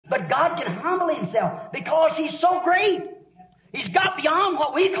But God can humble Himself because He's so great. He's got beyond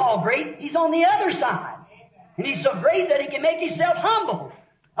what we call great. He's on the other side. And He's so great that He can make Himself humble.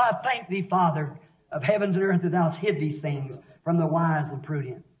 I thank Thee, Father of heavens and earth, that Thou hast hid these things from the wise and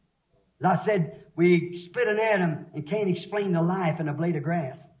prudent. As I said, we split an atom and can't explain the life in a blade of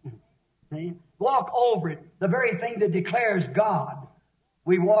grass. Walk over it. The very thing that declares God.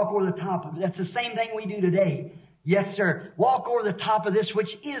 We walk over the top of it. That's the same thing we do today. Yes, sir. Walk over the top of this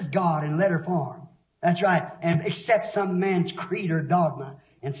which is God in letter form. That's right. And accept some man's creed or dogma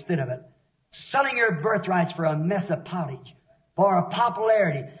instead of it. Selling your birthrights for a mess of pottage. For a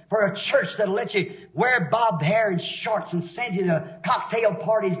popularity. For a church that'll let you wear bobbed hair and shorts and send you to cocktail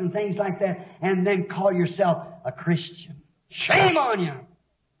parties and things like that. And then call yourself a Christian. Shame on you.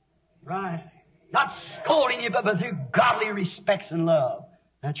 Right. Not scolding you, but through godly respects and love.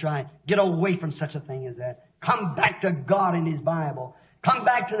 That's right. Get away from such a thing as that. Come back to God and His Bible. Come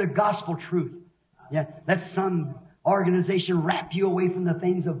back to the gospel truth. Yeah, let some organization wrap you away from the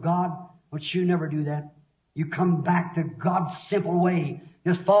things of God, but you never do that. You come back to God's simple way.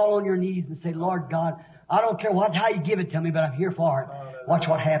 Just fall on your knees and say, Lord God, I don't care how you give it to me, but I'm here for it. Watch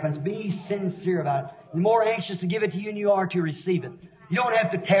what happens. Be sincere about it. You're more anxious to give it to you than you are to receive it. You don't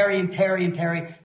have to tarry and tarry and tarry.